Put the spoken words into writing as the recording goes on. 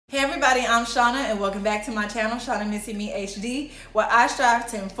everybody, I'm Shonna and welcome back to my channel, Shonna MissyMe HD, where I strive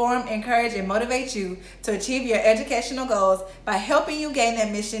to inform, encourage, and motivate you to achieve your educational goals by helping you gain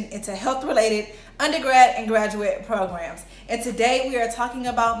admission into health-related undergrad and graduate programs. And today we are talking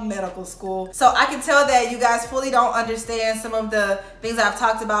about medical school. So I can tell that you guys fully don't understand some of the things I've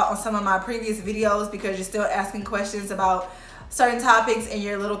talked about on some of my previous videos because you're still asking questions about certain topics and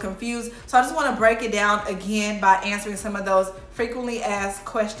you're a little confused. So I just want to break it down again by answering some of those frequently asked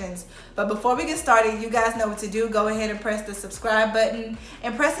questions. But before we get started, you guys know what to do. Go ahead and press the subscribe button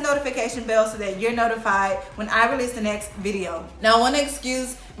and press the notification bell so that you're notified when I release the next video. Now I want to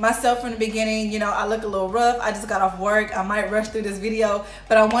excuse myself from the beginning. You know, I look a little rough. I just got off work. I might rush through this video,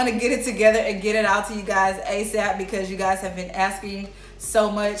 but I want to get it together and get it out to you guys ASAP because you guys have been asking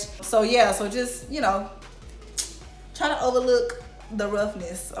so much. So yeah, so just, you know, try to overlook the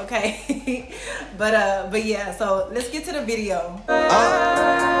roughness, okay? but yeah, so let's get to the video.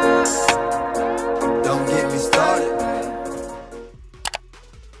 Don't get me started.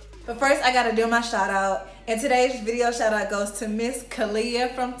 But first I gotta do my shout out, and today's video shout out goes to Miss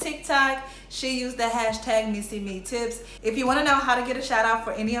Kalia from TikTok. She used the hashtag MissyMe tips. If you want to know how to get a shout out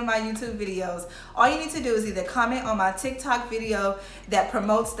for any of my YouTube videos, all you need to do is either comment on my TikTok video that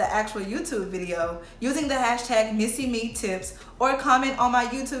promotes the actual YouTube video using the hashtag MissyMe tips, or comment on my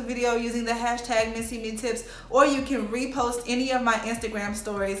YouTube video using the hashtag MissyMe tips, or you can repost any of my Instagram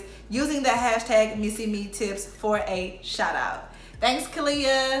stories using the hashtag MissyMe tips for a shout out. Thanks,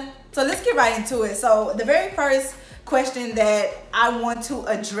 Kalia. So let's get right into it. So the very first question that I want to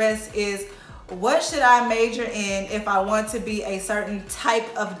address is, what should I major in if I want to be a certain type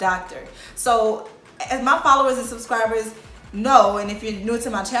of doctor? So as my followers and subscribers know, and if you're new to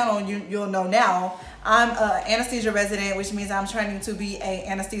my channel, you'll know now, I'm an anesthesia resident, which means I'm training to be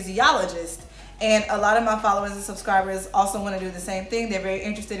an anesthesiologist. And a lot of my followers and subscribers also want to do the same thing. They're very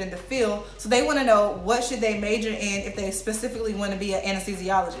interested in the field. So they want to know, what should they major in if they specifically want to be an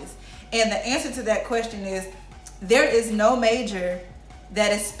anesthesiologist? And the answer to that question is, there is no major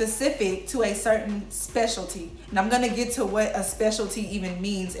that is specific to a certain specialty. And I'm going to get to what a specialty even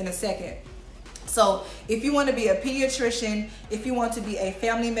means in a second. So if you want to be a pediatrician, if you want to be a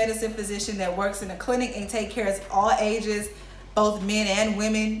family medicine physician that works in a clinic and take care of all ages, both men and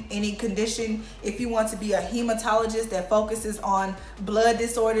women, any condition, if you want to be a hematologist that focuses on blood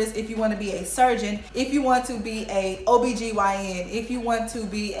disorders, if you want to be a surgeon, if you want to be a OBGYN, if you want to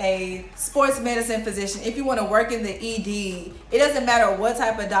be a sports medicine physician, if you want to work in the ED, it doesn't matter what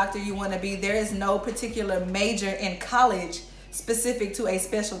type of doctor you want to be. There is no particular major in college specific to a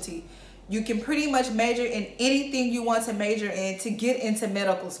specialty. You can pretty much major in anything you want to major in to get into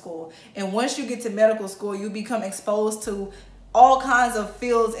medical school. And once you get to medical school, you become exposed to all kinds of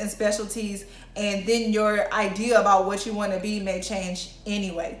fields and specialties, and then your idea about what you want to be may change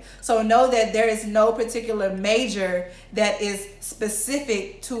anyway. So know that there is no particular major that is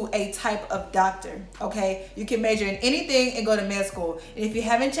specific to a type of doctor, okay? You can major in anything and go to med school. And if you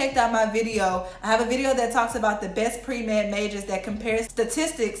haven't checked out my video, I have a video that talks about the best pre-med majors that compares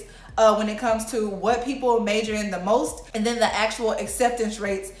statistics when it comes to what people major in the most, and then the actual acceptance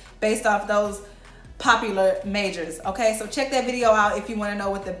rates based off those popular majors. Okay, so check that video out if you want to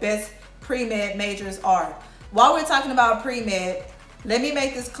know what the best pre-med majors are. While we're talking about pre-med, let me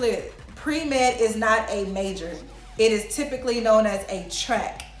make this clear. Pre-med is not a major. It is typically known as a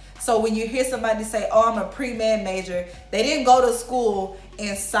track. So when you hear somebody say, oh, I'm a pre-med major, they didn't go to school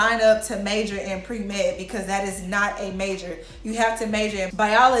and sign up to major in pre-med, because that is not a major. You have to major in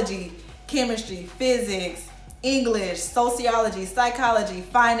biology, chemistry, physics, English, sociology, psychology,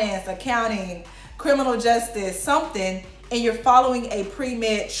 finance, accounting, criminal justice, something, and you're following a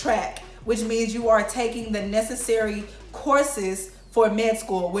pre-med track, which means you are taking the necessary courses for med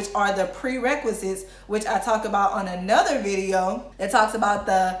school, which are the prerequisites, which I talk about on another video that talks about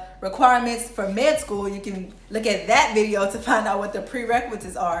the requirements for med school. You can look at that video to find out what the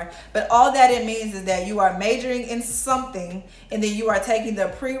prerequisites are. But all that it means is that you are majoring in something, and then you are taking the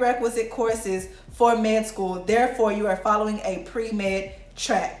prerequisite courses for med school. Therefore, you are following a pre-med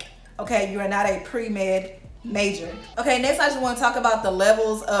track. Okay, you are not a pre-med major. Okay, next I just want to talk about the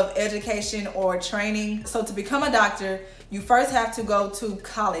levels of education or training. So to become a doctor, you first have to go to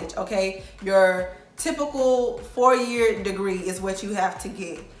college, okay? Your typical 4-year degree is what you have to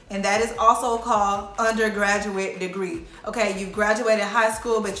get. And that is also called undergraduate degree. Okay, you've graduated high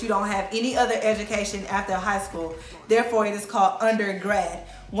school, but you don't have any other education after high school. Therefore, it is called undergrad.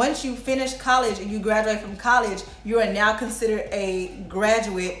 Once you finish college and you graduate from college, you are now considered a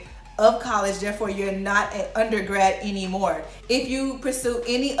graduate of college. Therefore, you're not an undergrad anymore. If you pursue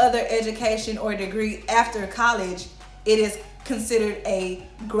any other education or degree after college, it is considered a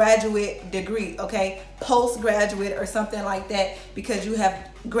graduate degree, okay? Postgraduate or something like that, because you have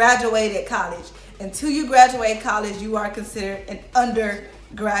graduated college. Until you graduate college, you are considered an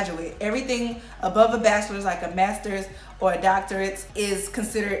undergraduate. Everything above a bachelor's, like a master's or a doctorate, is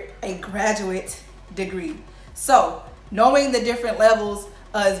considered a graduate degree. So knowing the different levels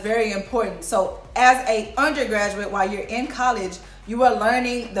is very important. So as a undergraduate, while you're in college, you are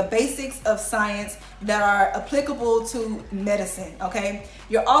learning the basics of science that are applicable to medicine, okay?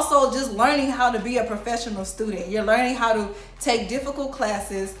 You're also just learning how to be a professional student. You're learning how to take difficult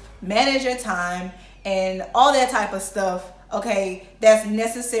classes, manage your time, and all that type of stuff, okay, that's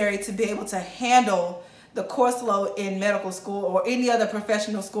necessary to be able to handle the course load in medical school or any other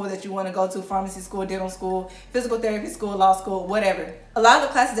professional school that you want to go to, pharmacy school, dental school, physical therapy school, law school, whatever. A lot of the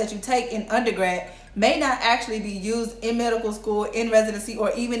classes that you take in undergrad may not actually be used in medical school, in residency,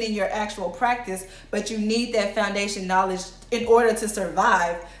 or even in your actual practice, but you need that foundation knowledge in order to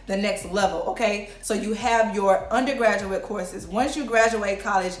survive the next level, okay? So you have your undergraduate courses. Once you graduate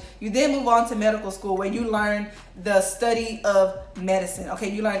college, you then move on to medical school, where you learn the study of medicine, okay?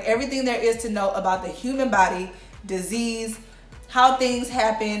 You learn everything there is to know about the human body, disease, how things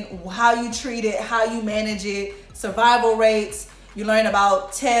happen, how you treat it, how you manage it, survival rates. You learn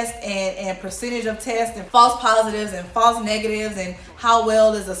about tests and percentage of tests and false positives and false negatives, and how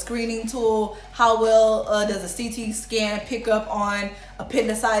well is a screening tool, how well does a CT scan pick up on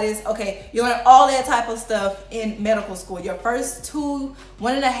appendicitis. Okay, you learn all that type of stuff in medical school. Your first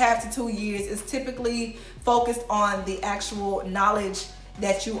 1.5 to 2 years is typically focused on the actual knowledge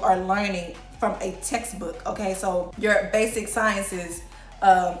that you are learning from a textbook, okay? So your basic sciences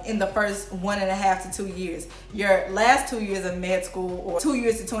in the first 1.5 to 2 years. Your last 2 years of med school, or 2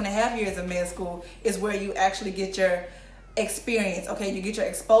 years to 2.5 years of med school, is where you actually get your experience, okay? You get your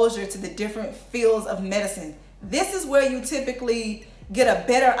exposure to the different fields of medicine. This is where you typically get a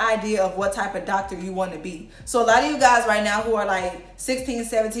better idea of what type of doctor you want to be. So a lot of you guys right now who are like 16,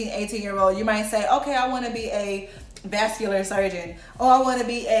 17, 18-year-old, you might say, okay, I want to be a vascular surgeon. Oh, I want to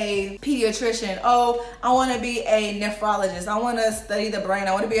be a pediatrician. Oh, I want to be a nephrologist. I want to study the brain.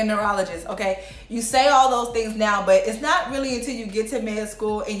 I want to be a neurologist. Okay, you say all those things now, but it's not really until you get to med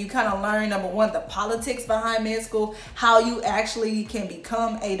school and you kind of learn, number one, the politics behind med school, how you actually can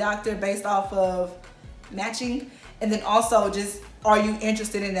become a doctor based off of matching, and then also just, are you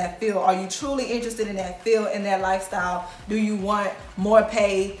interested in that field? Are you truly interested in that field and that lifestyle? Do you want more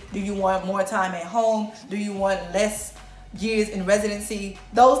pay? Do you want more time at home? Do you want less years in residency?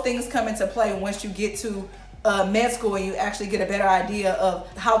 Those things come into play once you get to med school and you actually get a better idea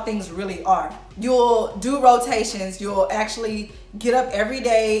of how things really are. You'll do rotations. You'll actually get up every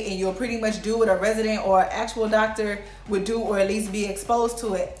day and you'll pretty much do what a resident or actual doctor would do, or at least be exposed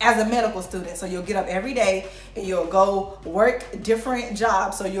to it as a medical student. So you'll get up every day and you'll go work different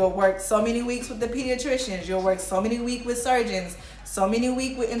jobs. So you'll work so many weeks with the pediatricians, you'll work so many weeks with surgeons, so many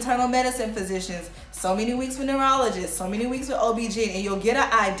weeks with internal medicine physicians, so many weeks with neurologists, so many weeks with OB-GYN, and you'll get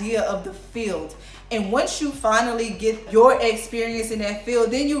an idea of the field. And once you finally get your experience in that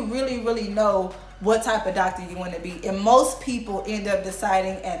field, then you really know what type of doctor you want to be. And most people end up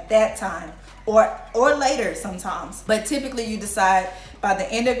deciding at that time or later sometimes. But typically you decide by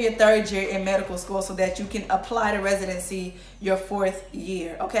the end of your 3rd year in medical school so that you can apply to residency your 4th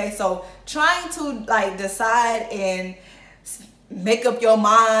year. Okay, so trying to like decide and make up your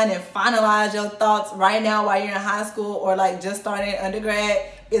mind and finalize your thoughts right now while you're in high school or like just starting undergrad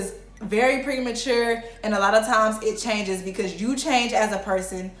is very premature, and a lot of times it changes because you change as a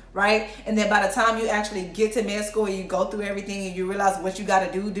person, right? And then by the time you actually get to med school and you go through everything and you realize what you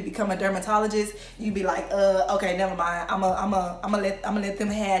got to do to become a dermatologist, you be like, okay, never mind. I'm gonna let them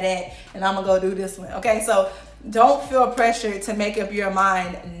have that, and I'm gonna go do this one. Okay, so don't feel pressured to make up your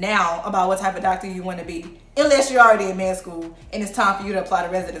mind now about what type of doctor you want to be, unless you're already in med school and it's time for you to apply to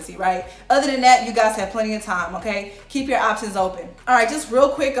residency, right? Other than that, you guys have plenty of time, okay? Keep your options open. All right, just real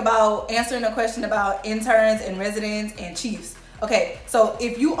quick about answering a question about interns and residents and chiefs. Okay, so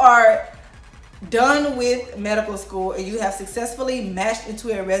if you are done with medical school and you have successfully matched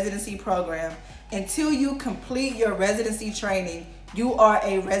into a residency program, until you complete your residency training, you are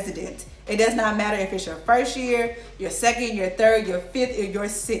a resident. It does not matter if it's your 1st year, your 2nd, your 3rd, your 5th, or your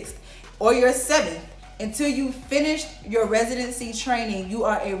 6th, or your 7th. Until you finish your residency training, you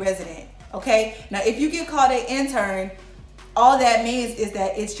are a resident, okay? Now, if you get called an intern, all that means is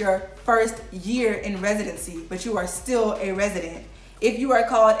that it's your 1st year in residency, but you are still a resident. If you are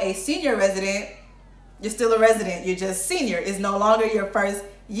called a senior resident, you're still a resident. You're just senior. It's no longer your 1st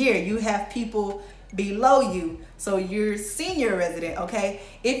year. You have people below you, so you're senior resident, okay?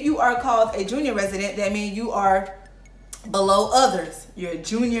 If you are called a junior resident, that means you are below others. You're a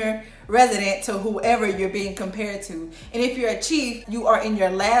junior resident to whoever you're being compared to. And if you're a chief, you are in your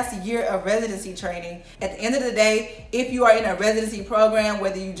last year of residency training. At the end of the day, if you are in a residency program,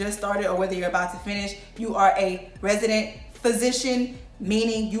 whether you just started or whether you're about to finish, you are a resident physician,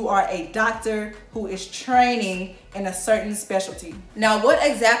 meaning you are a doctor who is training in a certain specialty. Now, what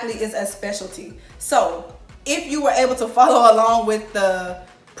exactly is a specialty? So if you were able to follow along with the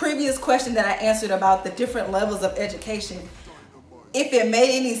previous question that I answered about the different levels of education, if it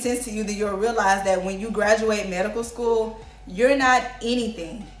made any sense to you, then you'll realize that when you graduate medical school, you're not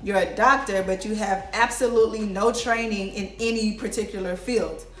anything. You're a doctor, but you have absolutely no training in any particular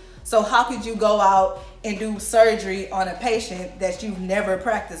field. So how could you go out and do surgery on a patient that you've never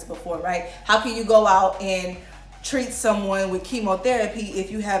practiced before, right? How can you go out and treat someone with chemotherapy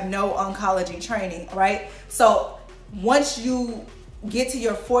if you have no oncology training, right? So once you get to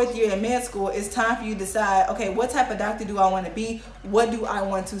your 4th year in med school, it's time for you to decide, okay, what type of doctor do I want to be? What do I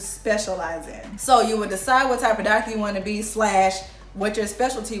want to specialize in? So you will decide what type of doctor you want to be / what your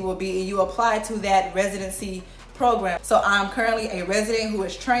specialty will be, and you apply to that residency program. So I'm currently a resident who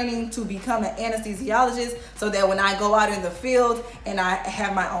is training to become an anesthesiologist, so that when I go out in the field and I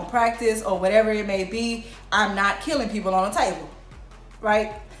have my own practice or whatever it may be, I'm not killing people on a table,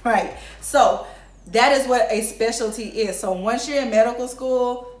 right? Right. So that is what a specialty is. So once you're in medical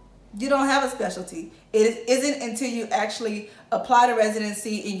school, you don't have a specialty. It isn't until you actually apply to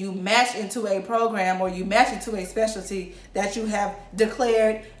residency and you match into a program or you match into a specialty that you have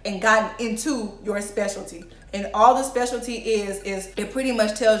declared and gotten into your specialty. And all the specialty is it pretty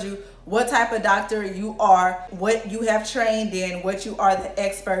much tells you what type of doctor you are, what you have trained in, what you are the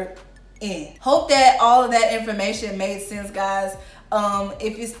expert in. Hope that all of that information made sense, guys.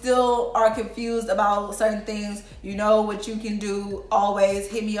 If you still are confused about certain things, you know what you can do. Always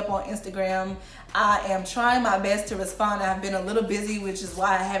hit me up on Instagram. I am trying my best to respond. I've been a little busy, which is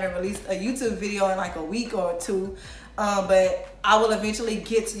why I haven't released a YouTube video in like a week or two. But I will eventually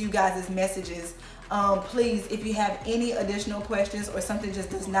get to you guys' messages. Please, if you have any additional questions or something just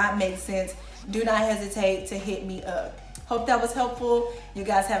does not make sense, do not hesitate to hit me up. Hope that was helpful. You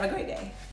guys have a great day.